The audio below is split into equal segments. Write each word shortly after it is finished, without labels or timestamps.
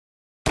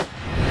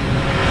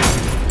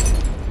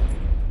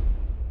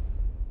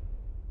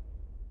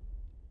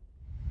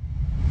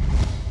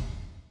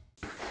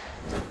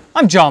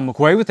I'm John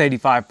McQuay with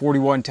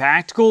 8541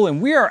 Tactical,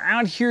 and we are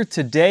out here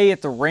today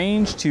at the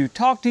range to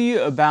talk to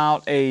you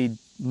about a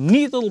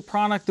neat little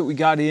product that we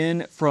got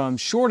in from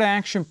Short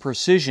Action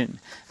Precision.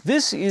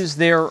 This is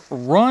their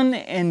run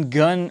and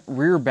gun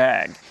rear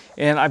bag,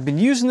 and I've been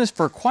using this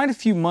for quite a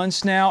few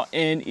months now,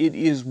 and it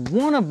is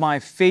one of my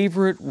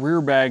favorite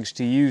rear bags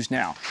to use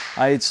now.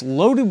 It's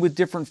loaded with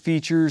different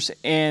features,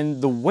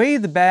 and the way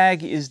the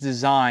bag is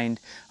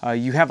designed,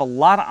 you have a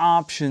lot of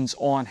options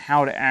on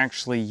how to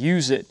actually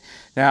use it.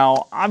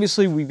 Now,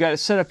 obviously, we've got it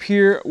set up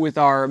here with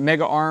our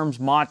Mega Arms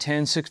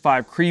Ma-10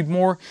 6.5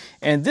 Creedmoor,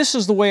 and this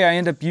is the way I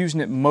end up using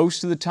it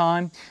most of the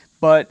time.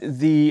 But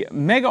the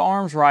Mega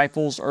Arms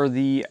rifles, or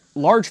the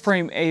large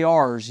frame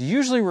ARs,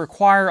 usually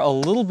require a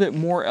little bit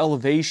more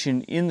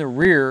elevation in the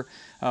rear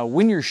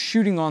when you're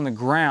shooting on the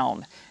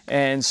ground.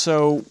 And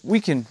so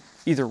we can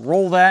either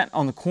roll that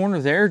on the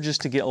corner there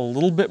just to get a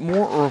little bit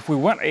more, or if we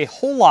want a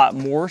whole lot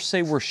more,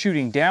 say we're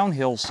shooting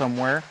downhill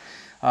somewhere,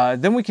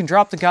 then we can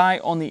drop the guy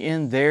on the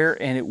end there,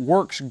 and it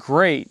works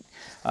great.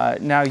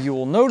 Now you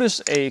will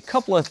notice a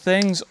couple of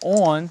things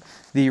on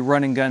the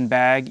run and gun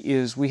bag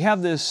is we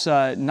have this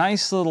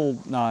nice little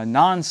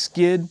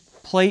non-skid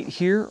plate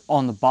here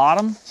on the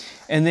bottom,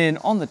 and then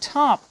on the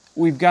top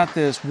we've got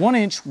this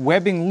 1-inch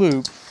webbing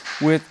loop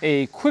with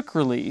a quick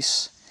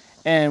release.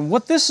 And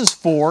what this is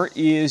for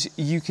is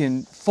you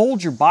can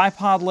fold your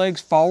bipod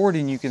legs forward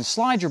and you can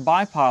slide your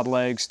bipod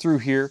legs through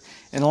here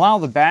and allow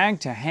the bag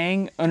to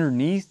hang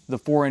underneath the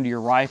fore end of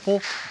your rifle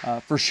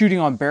for shooting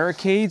on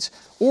barricades.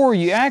 Or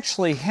you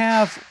actually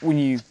have, when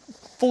you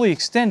fully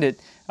extend it,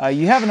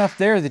 you have enough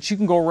there that you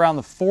can go around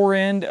the fore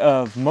end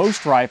of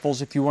most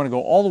rifles if you want to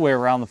go all the way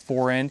around the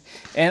fore end.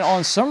 And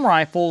on some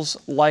rifles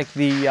like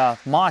the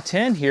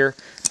Ma-10 here,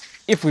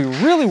 if we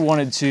really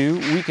wanted to,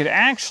 we could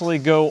actually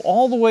go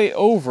all the way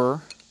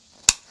over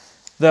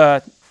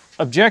the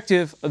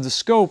objective of the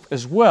scope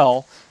as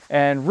well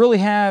and really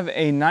have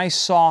a nice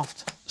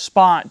soft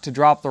spot to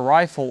drop the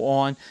rifle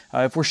on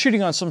if we're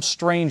shooting on some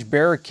strange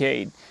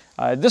barricade.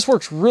 This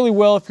works really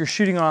well if you're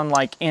shooting on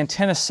like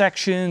antenna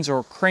sections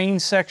or crane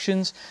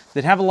sections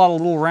that have a lot of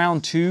little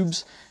round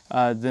tubes.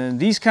 Then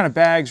these kind of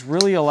bags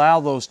really allow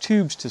those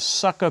tubes to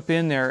suck up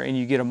in there and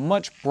you get a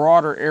much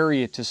broader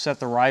area to set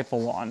the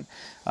rifle on.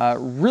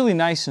 Really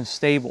nice and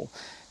stable.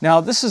 Now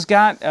this has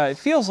got, it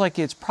feels like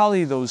it's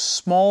probably those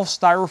small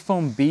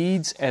styrofoam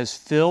beads as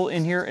fill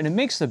in here, and it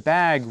makes the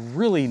bag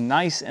really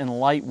nice and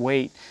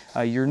lightweight.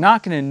 You're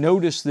not going to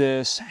notice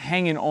this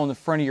hanging on the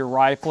front of your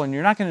rifle, and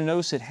you're not going to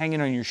notice it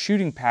hanging on your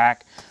shooting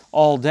pack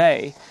all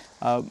day.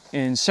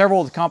 In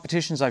several of the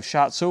competitions I've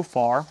shot so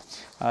far,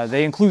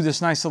 they include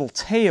this nice little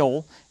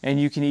tail,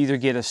 and you can either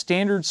get a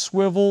standard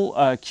swivel,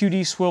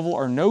 QD swivel,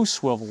 or no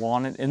swivel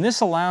on it, and this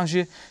allows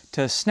you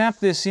to snap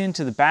this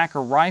into the back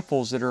of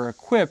rifles that are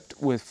equipped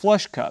with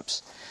flush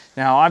cups.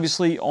 Now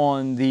obviously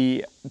on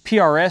the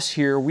PRS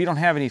here we don't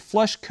have any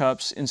flush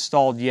cups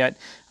installed yet,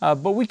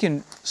 but we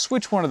can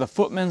switch one of the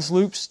footman's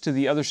loops to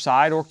the other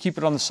side or keep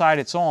it on the side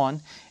it's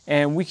on,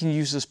 and we can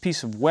use this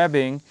piece of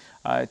webbing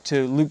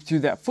to loop through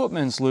that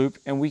footman's loop,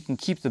 and we can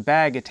keep the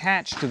bag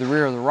attached to the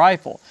rear of the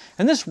rifle.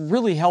 And this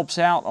really helps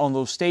out on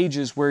those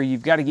stages where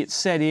you've got to get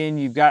set in,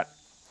 you've got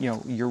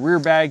your rear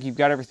bag, you've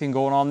got everything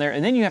going on there,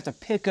 and then you have to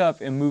pick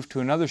up and move to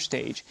another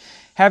stage.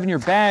 Having your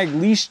bag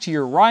leashed to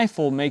your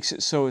rifle makes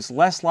it so it's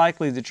less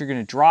likely that you're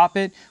going to drop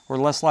it or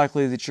less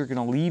likely that you're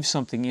going to leave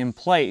something in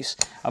place.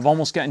 I've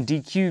almost gotten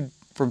DQ'd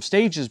from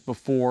stages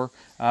before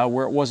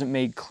where it wasn't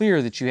made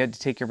clear that you had to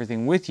take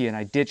everything with you, and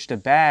I ditched a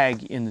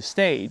bag in the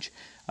stage.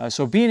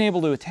 So being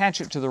able to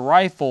attach it to the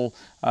rifle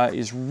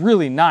is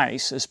really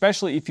nice,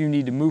 especially if you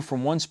need to move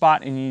from one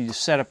spot and you need to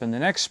set up in the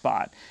next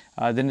spot.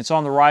 Then it's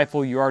on the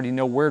rifle, you already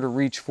know where to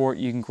reach for it,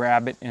 you can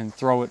grab it and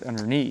throw it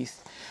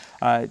underneath.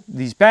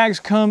 These bags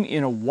come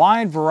in a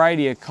wide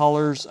variety of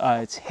colors.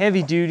 It's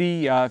heavy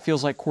duty,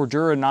 feels like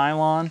Cordura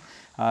nylon,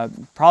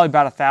 probably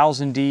about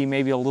 1000D,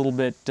 maybe a little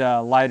bit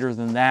lighter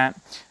than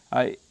that.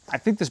 I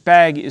think this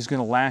bag is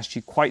going to last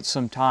you quite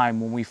some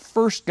time. When we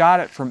first got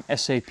it from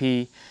SAP,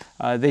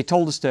 they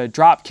told us to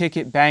drop kick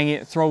it, bang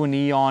it, throw a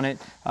knee on it,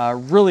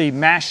 really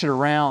mash it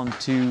around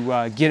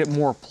to get it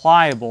more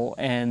pliable,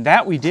 and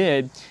that we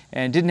did,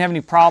 and didn't have any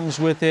problems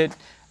with it.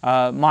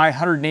 My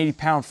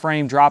 180-pound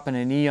frame dropping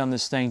a knee on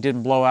this thing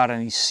didn't blow out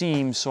any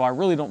seams, so I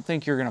really don't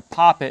think you're going to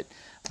pop it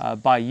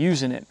by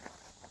using it.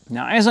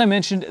 Now, as I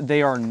mentioned,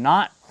 they are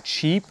not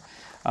cheap.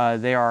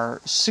 They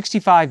are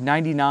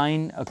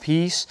 $65.99 a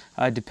piece,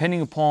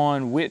 depending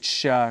upon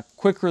which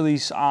quick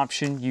release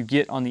option you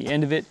get on the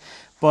end of it.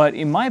 But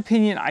in my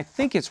opinion, I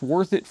think it's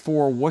worth it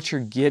for what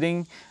you're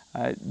getting.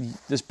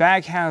 This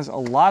bag has a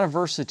lot of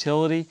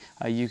versatility.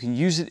 You can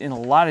use it in a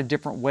lot of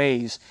different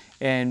ways.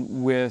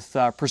 And with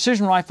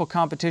precision rifle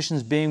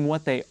competitions being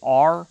what they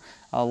are,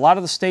 a lot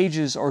of the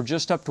stages are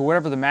just up to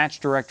whatever the match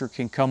director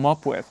can come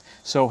up with.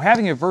 So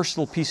having a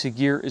versatile piece of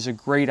gear is a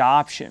great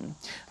option.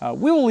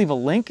 We will leave a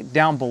link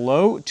down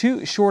below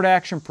to Short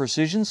Action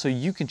Precision so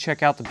you can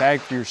check out the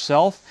bag for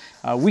yourself.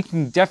 We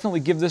can definitely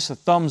give this a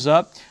thumbs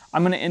up.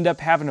 I'm going to end up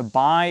having to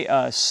buy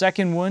a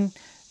second one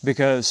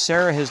because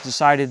Sarah has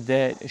decided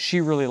that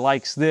she really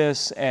likes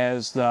this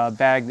as the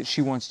bag that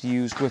she wants to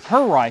use with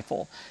her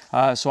rifle.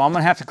 So I'm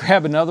going to have to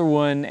grab another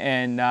one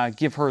and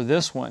give her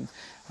this one.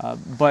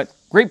 But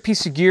great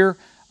piece of gear,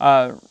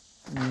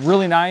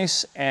 really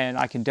nice, and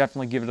I can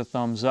definitely give it a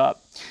thumbs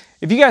up.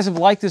 If you guys have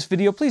liked this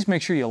video, please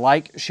make sure you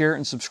like, share,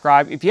 and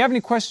subscribe. If you have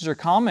any questions or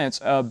comments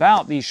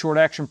about the Short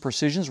Action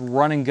Precisions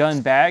run and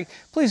gun bag,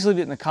 please leave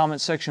it in the comment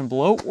section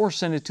below or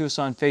send it to us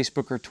on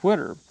Facebook or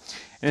Twitter.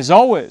 And as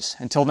always,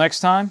 until next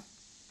time,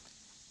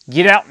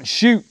 get out and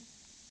shoot.